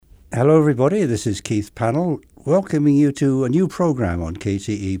Hello, everybody. This is Keith Pannell, welcoming you to a new program on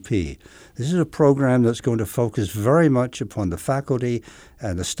KTEP. This is a program that's going to focus very much upon the faculty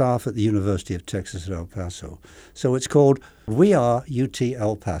and the staff at the University of Texas at El Paso. So it's called We Are UT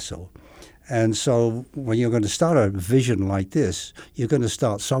El Paso. And so when you're going to start a vision like this, you're going to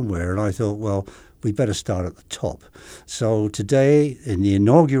start somewhere. And I thought, well, we better start at the top. So today, in the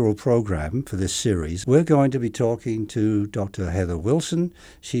inaugural program for this series, we're going to be talking to Dr. Heather Wilson.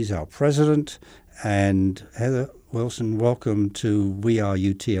 She's our president. And Heather Wilson, welcome to We Are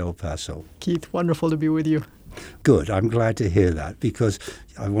UT El Paso. Keith, wonderful to be with you. Good. I'm glad to hear that because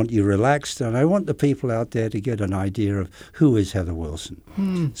I want you relaxed and I want the people out there to get an idea of who is Heather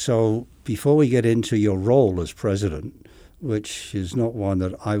Wilson. So before we get into your role as president, which is not one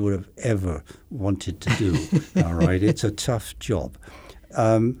that I would have ever wanted to do, all right? It's a tough job.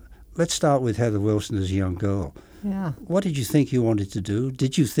 Let's start with Heather Wilson as a young girl. Yeah. What did you think you wanted to do?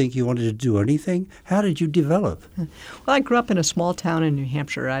 Did you think you wanted to do anything? How did you develop? Well, I grew up in a small town in New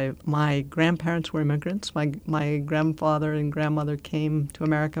Hampshire. My grandparents were immigrants. My grandfather and grandmother came to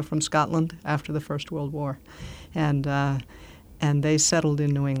America from Scotland after the First World War. And they settled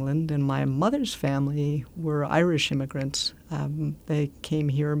in New England. And my mother's family were Irish immigrants. They came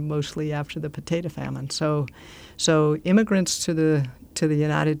here mostly after the potato famine. So immigrants to the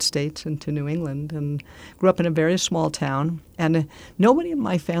United States and to New England, and grew up in a very small town. And nobody in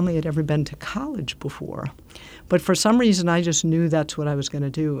my family had ever been to college before. But for some reason, I just knew that's what I was going to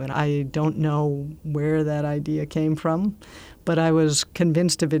do. And I don't know where that idea came from, but I was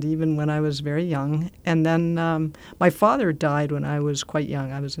convinced of it even when I was very young. And then my father died when I was quite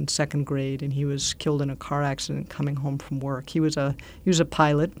young. I was in second grade, and he was killed in a car accident coming home from work. He was a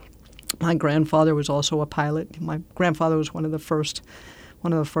pilot. My grandfather was also a pilot. My grandfather was one of the first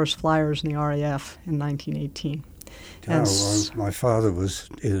flyers in the RAF in 1918. My father was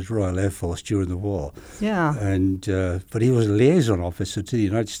in the Royal Air Force during the war. Yeah. And but he was a liaison officer to the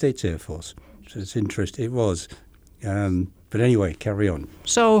United States Air Force. So it's interesting. It was. But anyway, carry on.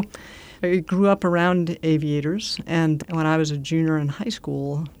 So I grew up around aviators, and when I was a junior in high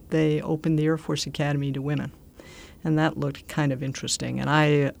school, they opened the Air Force Academy to women. And that looked kind of interesting. And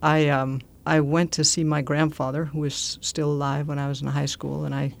I went to see my grandfather, who was still alive when I was in high school,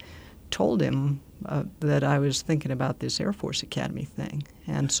 and I told him that I was thinking about this Air Force Academy thing.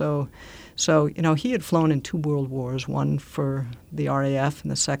 And so he had flown in 2 world wars, one for the RAF and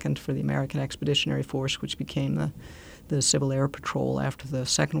the second for the American Expeditionary Force, which became the Civil Air Patrol after the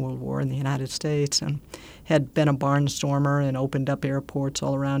Second World War in the United States, and had been a barnstormer and opened up airports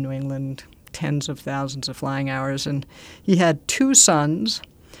all around New England, tens of thousands of flying hours. And he had 2 sons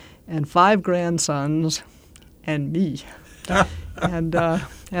and 5 grandsons and me. and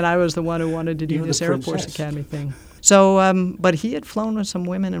I was the one who wanted to do this Air Force Academy thing. So, but he had flown with some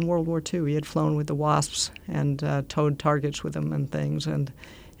women in World War II. He had flown with the Wasps and towed targets with them and things, and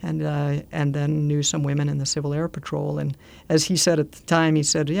then knew some women in the Civil Air Patrol. And as he said at the time, he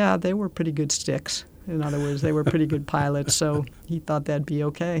said, yeah, they were pretty good sticks. In other words, they were pretty good pilots, so he thought that'd be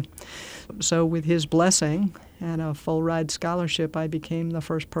okay. So with his blessing and a full-ride scholarship, I became the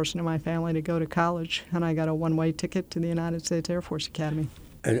first person in my family to go to college, and I got a one-way ticket to the United States Air Force Academy.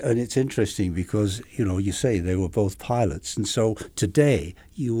 And it's interesting because, you say they were both pilots. And so today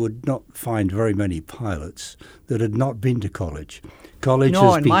you would not find very many pilots that had not been to college. College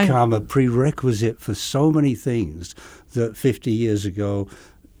has become a prerequisite for so many things that 50 years ago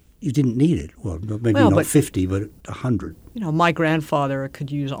you didn't need it. Well, maybe not 50, but 100. My grandfather could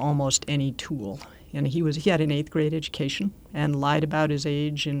use almost any tool. And he had an 8th grade education and lied about his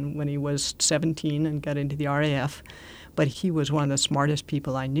age when he was 17 and got into the RAF. But he was one of the smartest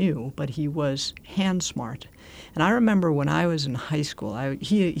people I knew, but he was hand smart. And I remember when I was in high school,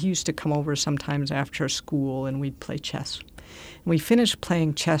 he used to come over sometimes after school and we'd play chess. And we finished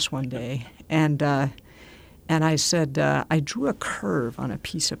playing chess one day, and I said, I drew a curve on a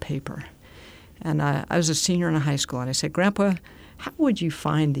piece of paper. And I was a senior in high school, and I said, Grandpa, how would you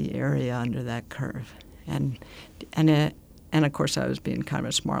find the area under that curve? And of course, I was being kind of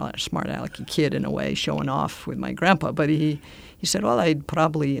a smart alecky kid in a way, showing off with my grandpa. But he said, well, I'd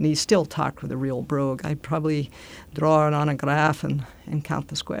probably, and he still talked with a real brogue, I'd probably draw it on a graph and count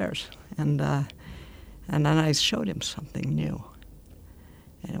the squares. And then I showed him something new,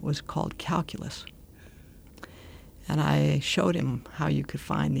 and it was called calculus. And I showed him how you could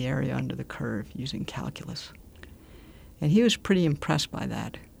find the area under the curve using calculus. And he was pretty impressed by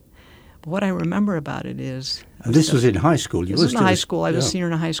that. But what I remember about it is... And this was in high school? This was in high school. I was a senior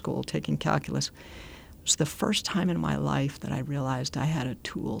in high school taking calculus. It was the first time in my life that I realized I had a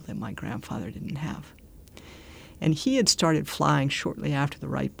tool that my grandfather didn't have. And he had started flying shortly after the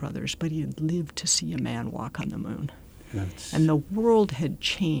Wright brothers, but he had lived to see a man walk on the moon. And the world had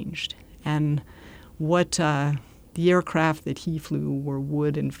changed. And what the aircraft that he flew were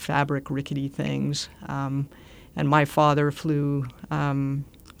wood and fabric rickety things. And my father flew.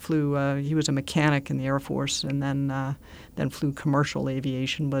 He was a mechanic in the Air Force, and then flew commercial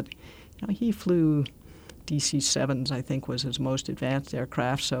aviation. But he flew DC-7s, I think, was his most advanced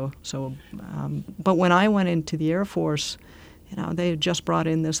aircraft. But when I went into the Air Force, they had just brought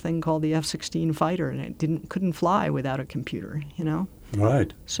in this thing called the F-16 fighter, and it couldn't fly without a computer.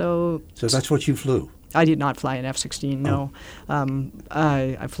 Right. So that's what you flew. I did not fly an F-16. No,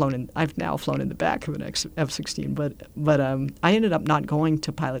 I've now flown in the back of an F-16. But I ended up not going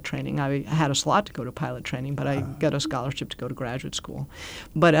to pilot training. I had a slot to go to pilot training, but I got a scholarship to go to graduate school.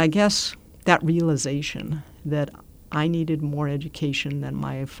 But I guess that realization that I needed more education than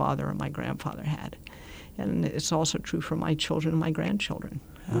my father or my grandfather had, and it's also true for my children and my grandchildren.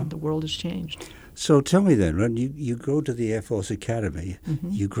 The world has changed. So tell me then, when you go to the Air Force Academy,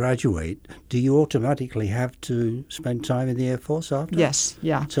 you graduate, do you automatically have to spend time in the Air Force after? Yes,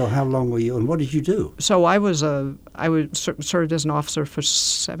 yeah. So how long were you, and what did you do? So I served as an officer for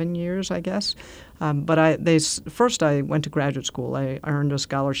 7 years, I guess. But first I went to graduate school. I earned a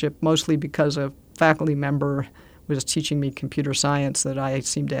scholarship mostly because a faculty member was teaching me computer science that I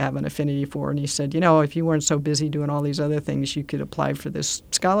seemed to have an affinity for, and he said, if you weren't so busy doing all these other things, you could apply for this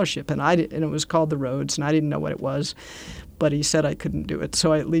scholarship. And it was called the Rhodes, and I didn't know what it was, but he said I couldn't do it,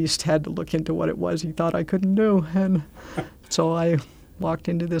 so I at least had to look into what it was he thought I couldn't do. And so I walked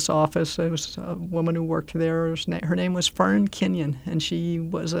into this office. There was a woman who worked there. Her name was Fern Kenyon, and she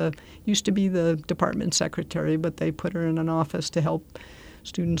used to be the department secretary, but they put her in an office to help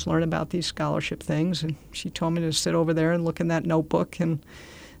students learn about these scholarship things. And she told me to sit over there and look in that notebook and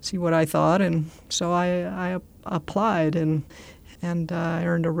see what I thought. And so I applied and I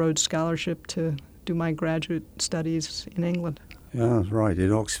earned a Rhodes Scholarship to do my graduate studies in England. Yeah, right,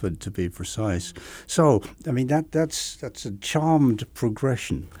 in Oxford to be precise. So, I mean, that's a charmed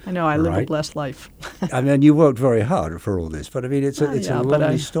progression. I know, I live a blessed life. I mean, you worked very hard for all this, but I mean, it's a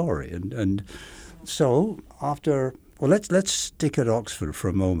lovely story. And so after... Well, let's stick at Oxford for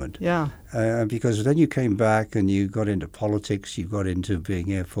a moment. Yeah. Because then you came back and you got into politics, you got into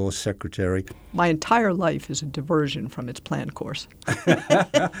being Air Force Secretary. My entire life is a diversion from its planned course.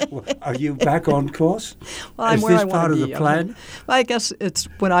 Well, are you back on course? Well, I'm is where this I want part to of be. the plan? Well, I guess it's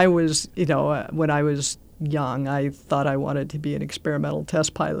when I was young, I thought I wanted to be an experimental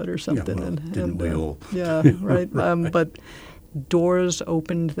test pilot or something. Yeah, well, didn't we all? Yeah, right. Right. But doors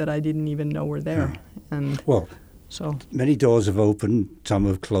opened that I didn't even know were there. Yeah. And well, so many doors have opened, some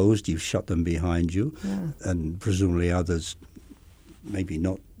have closed, you've shut them behind you, and presumably others maybe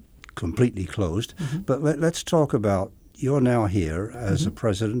not completely closed. Mm-hmm. But let's talk about, you're now here as a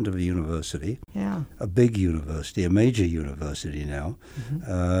president of a university, a big university, a major university now,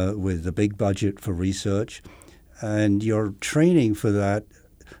 with a big budget for research, and your training for that.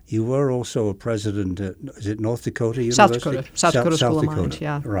 You were also a president at, is it North Dakota University? South Dakota School of Mines,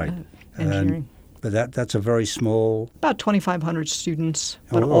 yeah. Right. Engineering. But that's a very small... About 2,500 students,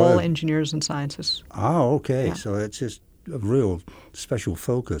 but all engineers and sciences. Oh, okay. Yeah. So it's just a real special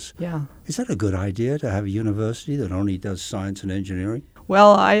focus. Yeah. Is that a good idea to have a university that only does science and engineering?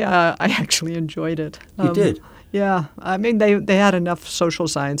 Well, I actually enjoyed it. You did? Yeah. I mean, they had enough social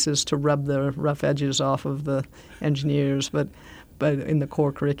sciences to rub the rough edges off of the engineers, but in the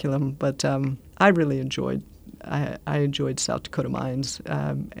core curriculum. But I really enjoyed I enjoyed South Dakota Mines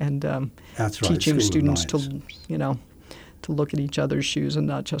and that's right, teaching students to look at each other's shoes and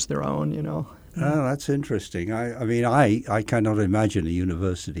not just their own, Oh, that's interesting. I mean, I cannot imagine a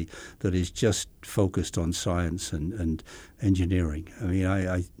university that is just focused on science and engineering. I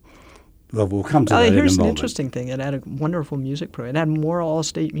mean, well, we'll come to that in a moment. Here's an interesting thing. It had a wonderful music program. It had more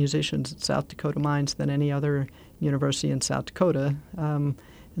all-state musicians at South Dakota Mines than any other university in South Dakota.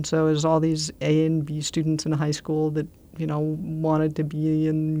 And so there's all these A and B students in high school that, wanted to be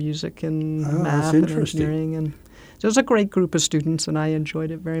in music and math and engineering. And so it was a great group of students, and I enjoyed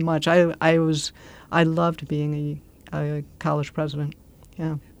it very much. I loved being a college president.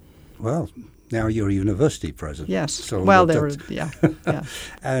 Yeah. Well, now you're a university president. Yes. So yeah.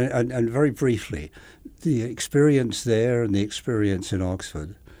 and very briefly, the experience there and the experience in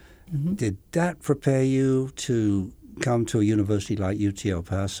Oxford, did that prepare you to come to a university like UT El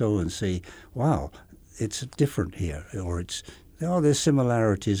Paso and say, wow, it's different here, or there's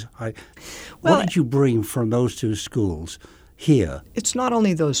similarities. What did you bring from those two schools here? It's not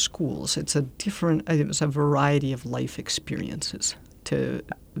only those schools. It was a variety of life experiences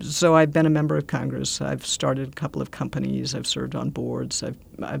So I've been a member of Congress. I've started a couple of companies. I've served on boards.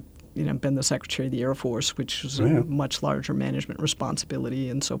 I've been the Secretary of the Air Force, which was a much larger management responsibility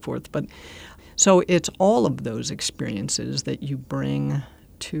and so forth. But so it's all of those experiences that you bring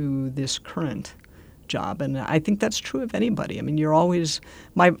to this current job, and I think that's true of anybody. I mean, you're always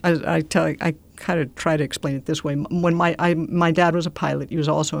I kind of try to explain it this way. When my dad was a pilot, he was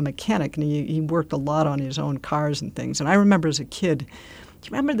also a mechanic, and he worked a lot on his own cars and things. And I remember as a kid, do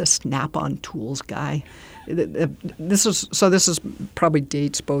you remember the Snap-on tools guy? This is probably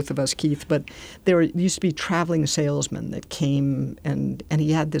dates both of us, Keith, but there used to be traveling salesmen that came, and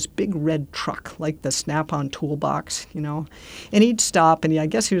he had this big red truck, like the Snap-on toolbox, and he'd stop, and I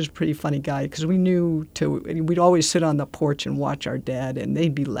guess he was a pretty funny guy because we'd always sit on the porch and watch our dad, and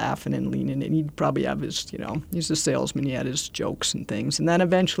they'd be laughing and leaning, and he'd probably have his, he's a salesman, he had his jokes and things, and then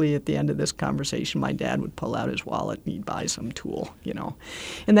eventually at the end of this conversation, my dad would pull out his wallet and he'd buy some tool,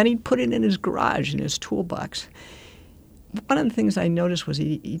 and then he'd put it in his garage in his toolbox. One of the things I noticed was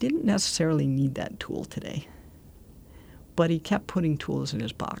he didn't necessarily need that tool today, but he kept putting tools in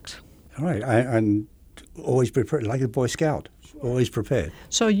his box. All right, and always prepared, like a Boy Scout, always prepared.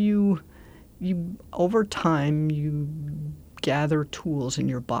 So you over time, you gather tools in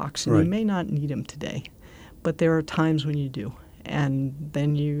your box, and you may not need them today, but there are times when you do, and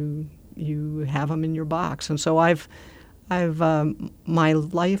then you have them in your box. And so my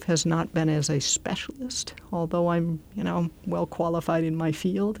life has not been as a specialist, although I'm, well qualified in my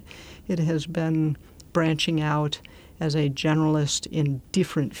field. It has been branching out as a generalist in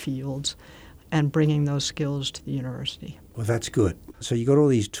different fields and bringing those skills to the university. Well, that's good. So you got all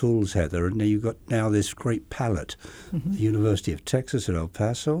these tools, Heather, and you've got now this great palette, the University of Texas at El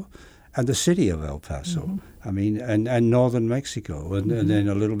Paso, and the city of El Paso. I mean, and northern Mexico, and then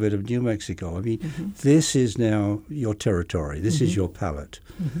a little bit of New Mexico. I mean, this is now your territory. This is your palette.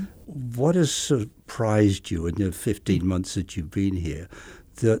 What has surprised you in the 15 months that you've been here?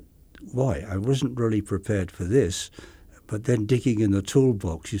 I wasn't really prepared for this, but then digging in the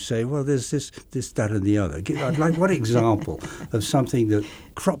toolbox, you say, well, there's this, that, and the other. Like what example of something that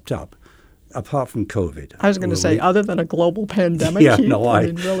cropped up? Apart from COVID. I was going to say, other than a global pandemic.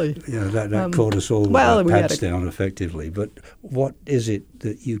 Really. That caught us all with our pants down effectively. But what is it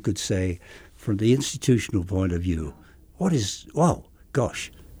that you could say from the institutional point of view? One of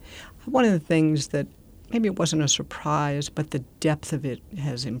the things that maybe it wasn't a surprise, but the depth of it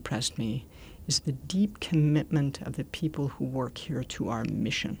has impressed me, is the deep commitment of the people who work here to our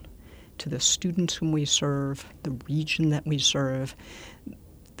mission, to the students whom we serve, the region that we serve.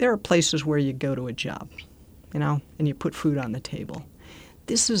 There are places where you go to a job, and you put food on the table.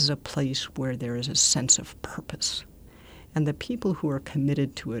 This is a place where there is a sense of purpose. And the people who are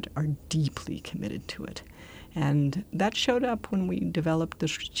committed to it are deeply committed to it. And that showed up when we developed the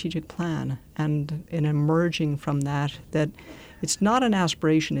strategic plan. And in emerging from that it's not an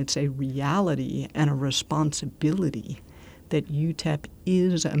aspiration, it's a reality and a responsibility that UTEP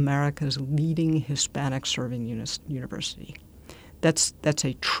is America's leading Hispanic-serving university. That's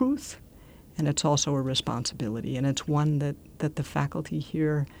a truth, and it's also a responsibility, and it's one that the faculty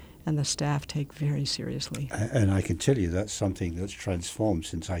here and the staff take very seriously. And I can tell you that's something that's transformed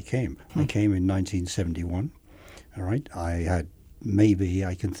since I came. I came in 1971, all right? I had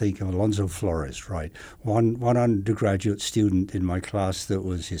I can think of Alonzo Flores, right? One undergraduate student in my class that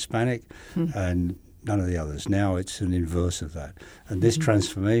was Hispanic, and none of the others. Now it's an inverse of that. And this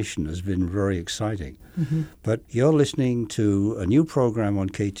transformation has been very exciting. But you're listening to a new program on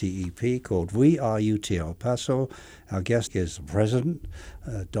KTEP called We Are UT El Paso. Our guest is the president,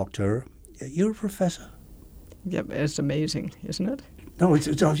 Dr. You're a professor? Yep, it's amazing, isn't it? No,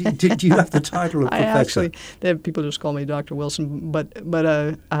 do you have the title of professor? People just call me Dr. Wilson, but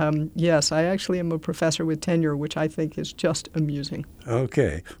yes, I actually am a professor with tenure, which I think is just amusing.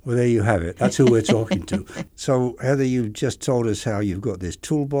 Okay, well, there you have it. That's who we're talking to. So, Heather, you've just told us how you've got this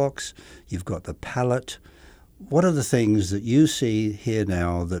toolbox, you've got the palette. What are the things that you see here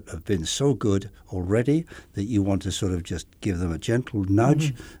now that have been so good already that you want to sort of just give them a gentle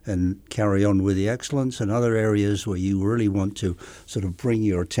nudge and carry on with the excellence, and other areas where you really want to sort of bring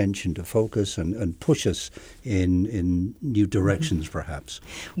your attention to focus and push us in new directions perhaps?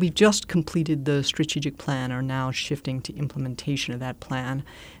 We've just completed the strategic plan, are now shifting to implementation of that plan.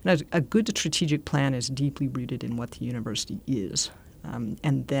 And a good strategic plan is deeply rooted in what the university is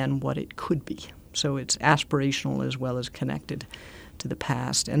and then what it could be. So it's aspirational as well as connected to the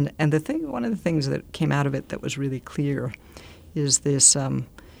past. And one of the things that came out of it that was really clear is this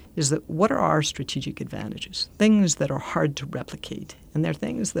is that what are our strategic advantages? Things that are hard to replicate. And they're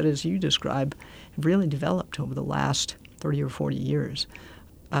things that, as you describe, have really developed over the last 30 or 40 years,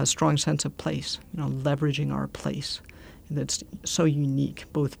 a strong sense of place, leveraging our place that's so unique,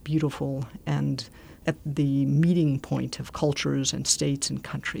 both beautiful and at the meeting point of cultures and states and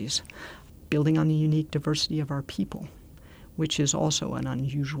countries, building on the unique diversity of our people, which is also an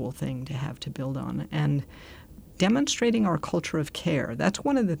unusual thing to have to build on, and demonstrating our culture of care. That's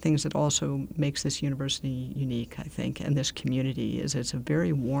one of the things that also makes this university unique, I think, and this community is it's a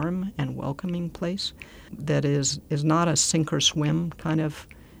very warm and welcoming place that is not a sink or swim kind of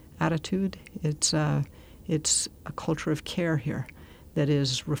attitude. It's a culture of care here that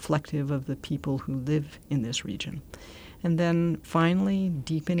is reflective of the people who live in this region. And then finally,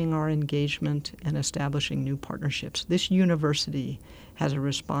 deepening our engagement and establishing new partnerships. This university has a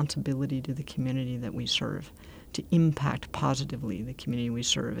responsibility to the community that we serve, to impact positively the community we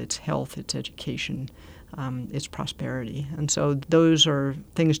serve, its health, its education, its prosperity. And so those are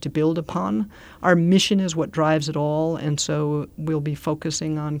things to build upon. Our mission is what drives it all, and so we'll be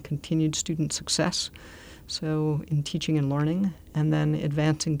focusing on continued student success, so in teaching and learning, and then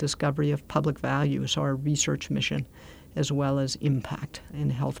advancing discovery of public value, so our research mission, as well as impact in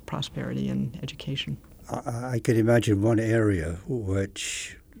health, prosperity, and education. I can imagine one area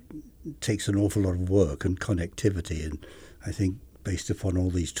which takes an awful lot of work and connectivity, and I think based upon all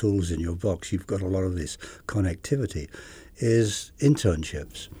these tools in your box, you've got a lot of this connectivity, is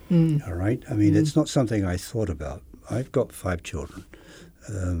internships. All right? I mean, it's not something I thought about. I've got 5 children.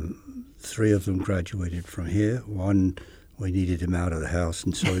 3 of them graduated from here. One, we needed him out of the house,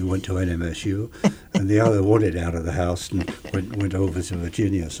 and so he went to NMSU, and the other wanted out of the house and went over to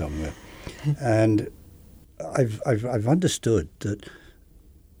Virginia somewhere. And I've understood that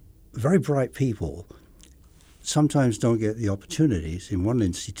very bright people sometimes don't get the opportunities in one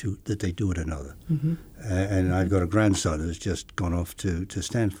institute that they do at another. And I've got a grandson who's just gone off to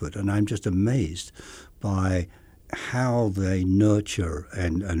Stanford, and I'm just amazed by how they nurture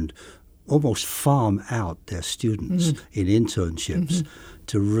and almost farm out their students in internships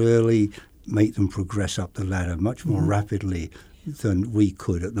to really make them progress up the ladder much more rapidly than we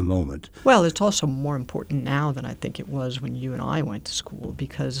could at the moment. Well, it's also more important now than I think it was when you and I went to school,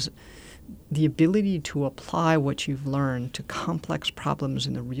 because the ability to apply what you've learned to complex problems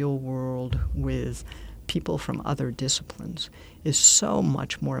in the real world with people from other disciplines is so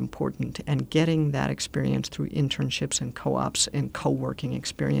much more important, and getting that experience through internships and co-ops and co-working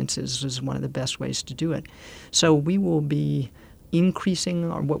experiences is one of the best ways to do it. So we will be increasing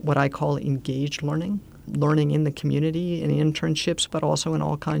what I call engaged learning in the community, in internships, but also in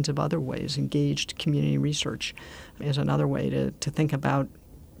all kinds of other ways. Engaged community research is another way to think about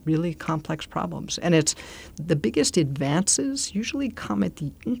really complex problems. And it's the biggest advances usually come at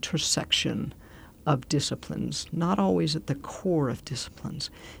the intersection of disciplines, not always at the core of disciplines.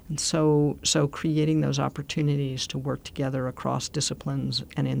 And so creating those opportunities to work together across disciplines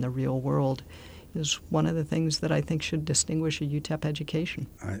and in the real world is one of the things that I think should distinguish a UTEP education.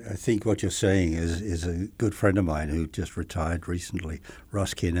 I think what you're saying is a good friend of mine who just retired recently,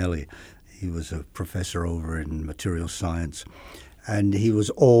 Russ Kianelli. He was a professor over in material science, and he was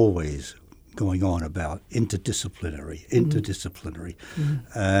always going on about interdisciplinary.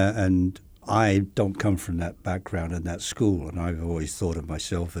 And I don't come from that background and that school, and I've always thought of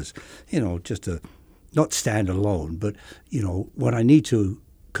myself as, just not stand alone, but, when I need to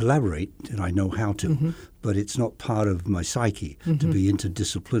collaborate, and I know how to, but it's not part of my psyche to be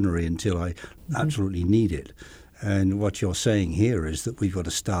interdisciplinary until I absolutely need it. And what you're saying here is that we've got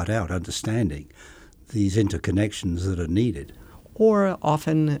to start out understanding these interconnections that are needed. Or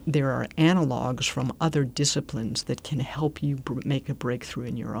often there are analogs from other disciplines that can help you make a breakthrough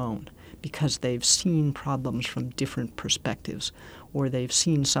in your own, because they've seen problems from different perspectives, or they've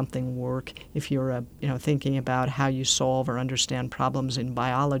seen something work. If you're thinking about how you solve or understand problems in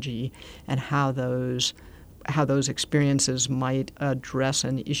biology and how those experiences might address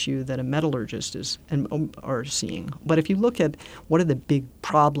an issue that a metallurgist are seeing. But if you look at what are the big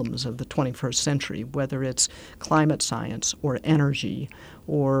problems of the 21st century, whether it's climate science or energy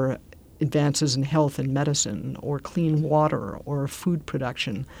or advances in health and medicine or clean water or food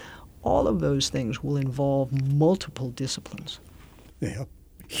production, all of those things will involve multiple disciplines. Yeah.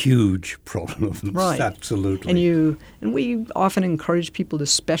 Huge problems, right. Absolutely. And we often encourage people to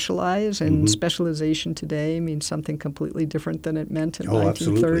specialize, and specialization today means something completely different than it meant in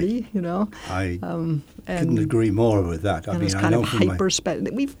 1930. Absolutely. I couldn't agree more with that.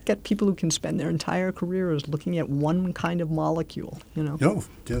 We've got people who can spend their entire careers looking at one kind of molecule. No,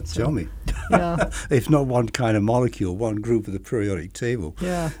 tell me. Yeah. If not one kind of molecule, one group of the periodic table.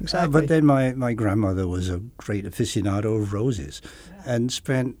 Yeah, exactly. But then my grandmother was a great aficionado of roses, and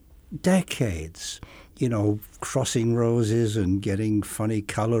spent decades, crossing roses and getting funny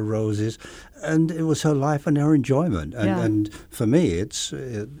color roses, and it was her life and her enjoyment. And for me, it's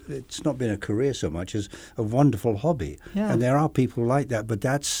not been a career so much as a wonderful hobby. Yeah. And there are people like that, but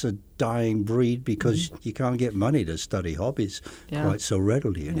that's a dying breed because you can't get money to study hobbies quite so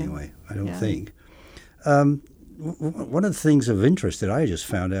readily anyway, I don't think. One of the things of interest that I just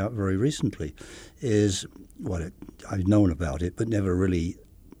found out very recently is I've known about it but never really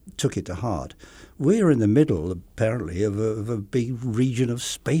took it to heart. We're in the middle, apparently, of a big region of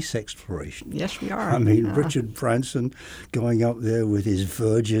space exploration. Yes, we are. I mean, Richard Branson going up there with his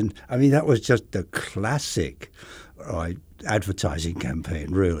Virgin. I mean, that was just a classic advertising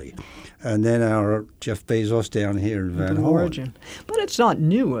campaign, really. And then our Jeff Bezos down here in Van Horn. But it's not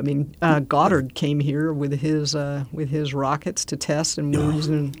new. I mean, Goddard came here with his rockets to test, and we're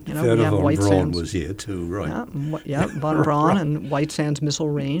using, we have Von White Braun Sands. was here too, right? Yeah, Von Braun and White Sands Missile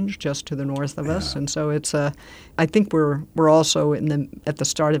Range just to the north of us, and so it's I think we're also at the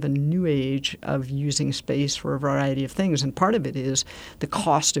start of a new age of using space for a variety of things, and part of it is the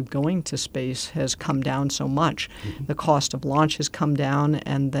cost of going to space has come down so much. Mm-hmm. The cost of launch has come down,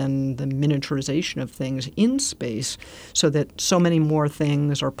 and then the miniaturization of things in space so that so many more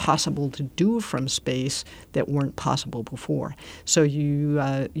things are possible to do from space that weren't possible before. So you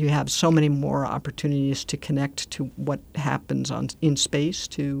have so many more opportunities to connect to what happens in space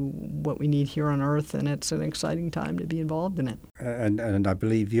to what we need here on Earth, and it's an exciting time to be involved in it. And I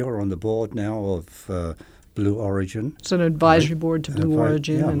believe you're on the board now of Blue Origin. It's an advisory board to Blue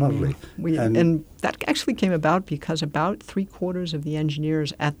Origin. Yeah, lovely. And that actually came about because about 3/4 of the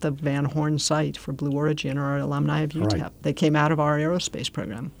engineers at the Van Horn site for Blue Origin are alumni of UTEP. Right. They came out of our aerospace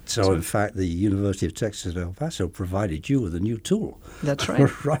program. So in fact, the University of Texas at El Paso provided you with a new tool. That's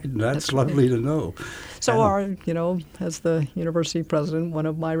right. Right, and that's lovely to know. So as the university president, one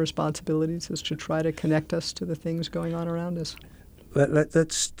of my responsibilities is to try to connect us to the things going on around us.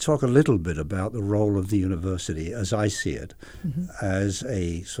 Let's talk a little bit about the role of the university, as I see it, as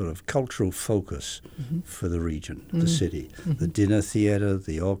a sort of cultural focus for the region, the city. The dinner theater,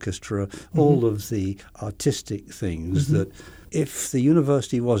 the orchestra, all of the artistic things that if the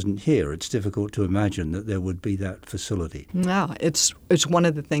university wasn't here, it's difficult to imagine that there would be that facility. No, it's one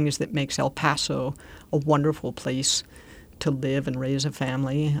of the things that makes El Paso a wonderful place to live and raise a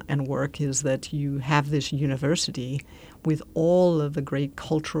family and work, is that you have this university with all of the great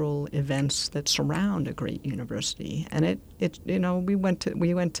cultural events that surround a great university. And we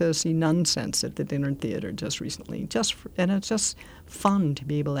went to see Nonsense at the dinner theater just recently, and it's just fun to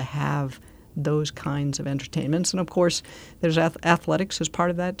be able to have those kinds of entertainments. And of course, there's athletics as part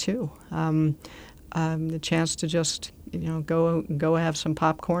of that too. The chance to just go have some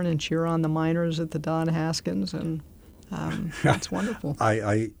popcorn and cheer on the Miners at the Don Haskins, and it's wonderful.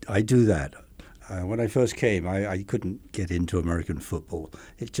 I do that. When I first came, I couldn't get into American football.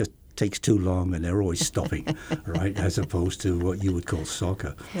 It just takes too long, and they're always stopping, right, as opposed to what you would call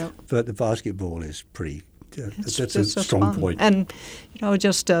soccer. Yep. But the basketball is pretty that's a strong point. And,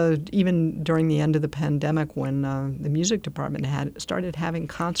 even during the end of the pandemic, when the music department started having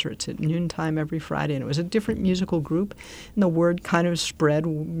concerts at noontime every Friday, and it was a different musical group, and the word kind of spread,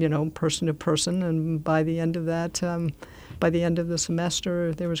 person to person, and by the end of that, by the end of the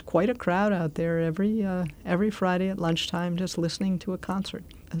semester, there was quite a crowd out there every Friday at lunchtime just listening to a concert.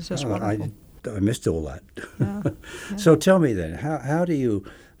 It was just wonderful. I missed all that. Yeah. So tell me then, how do you,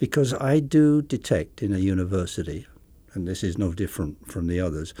 because I do detect in a university, and this is no different from the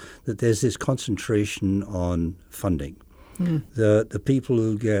others, that there's this concentration on funding. The people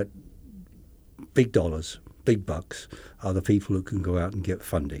who get big dollars, big bucks, are the people who can go out and get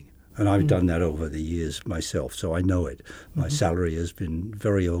funding. And I've done that over the years myself, so I know it. My salary has been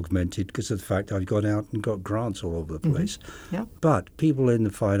very augmented because of the fact I've gone out and got grants all over the place. Yeah. But people in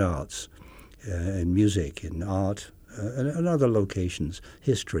the fine arts, in music, in art, and other locations,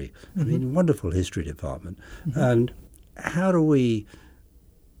 history, I mean, wonderful history department. And how do we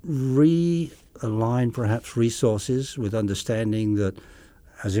realign perhaps resources with understanding that,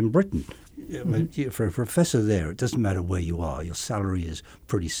 as in Britain, for a professor there, it doesn't matter where you are, your salary is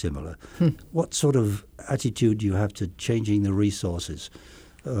pretty similar. What sort of attitude do you have to changing the resources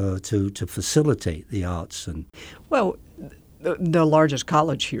to facilitate the arts? Well, the largest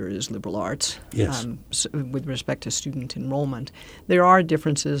college here is liberal arts. Yes. With respect to student enrollment. There are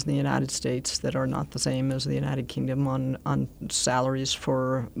differences in the United States that are not the same as the United Kingdom on salaries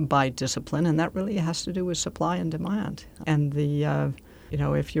by discipline, and that really has to do with supply and demand. And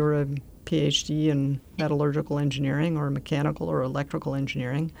if you're PhD in metallurgical engineering or mechanical or electrical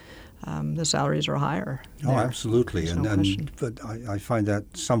engineering, the salaries are higher. Oh, absolutely. There's no question. But I find that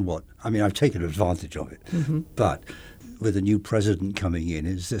somewhat, I mean, I've taken advantage of it. Mm-hmm. But with a new president coming in,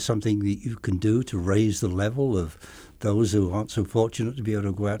 is there something that you can do to raise the level of those who aren't so fortunate to be able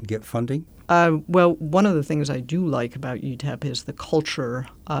to go out and get funding? Well, one of the things I do like about UTEP is the culture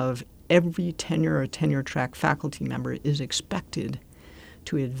of every tenure or tenure track faculty member is expected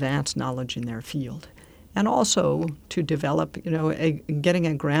to advance knowledge in their field, and also to develop, getting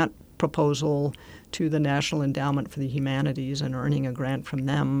a grant proposal to the National Endowment for the Humanities and earning a grant from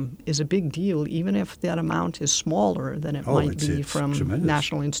them is a big deal, even if that amount is smaller than it might be from tremendous.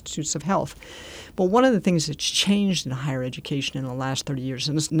 National Institutes of Health. But one of the things that's changed in higher education in the last 30 years,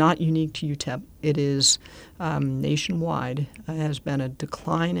 and it's not unique to UTEP, it is nationwide, has been a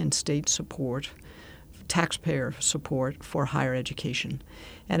decline in state support, taxpayer support for higher education.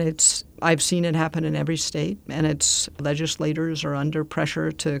 And I've seen it happen in every state, and legislators are under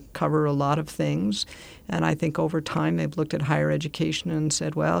pressure to cover a lot of things. And I think over time they've looked at higher education and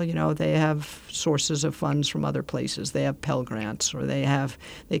said, well, they have sources of funds from other places. They have Pell Grants, or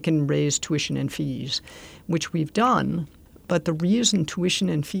they can raise tuition and fees, which we've done. But the reason tuition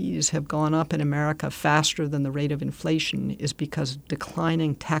and fees have gone up in America faster than the rate of inflation is because of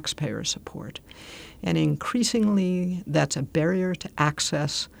declining taxpayer support. And increasingly, that's a barrier to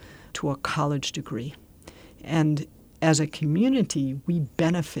access to a college degree. And as a community, we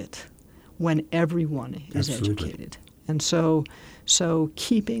benefit when everyone is Absolutely. educated. And so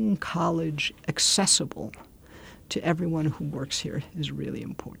keeping college accessible to everyone who works here is really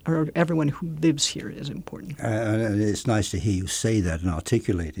important, or everyone who lives here is important. And it's nice to hear you say that and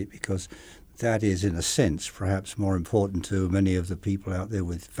articulate it, because that is, in a sense, perhaps more important to many of the people out there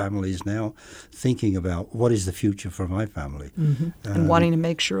with families now, thinking about what is the future for my family. Mm-hmm. And wanting to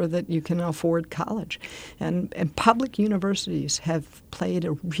make sure that you can afford college. And public universities have played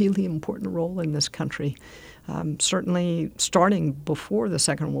a really important role in this country, certainly starting before the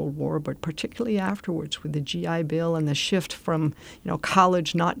Second World War, but particularly afterwards with the GI Bill and the shift from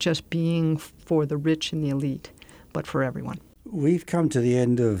college not just being for the rich and the elite, but for everyone. We've come to the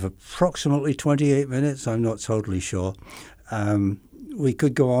end of approximately 28 minutes. I'm not totally sure. We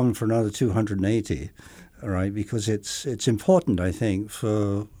could go on for another 280, all right, because it's important, I think,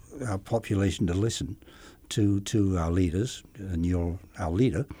 for our population to listen to our leaders, and you're our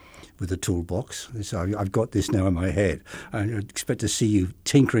leader with the toolbox. So I've got this now in my head. I expect to see you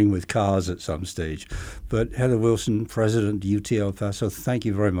tinkering with cars at some stage. But Heather Wilson, President, UT El Paso, thank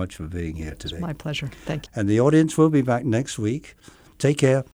you very much for being here today. It's my pleasure. Thank you. And the audience will be back next week. Take care.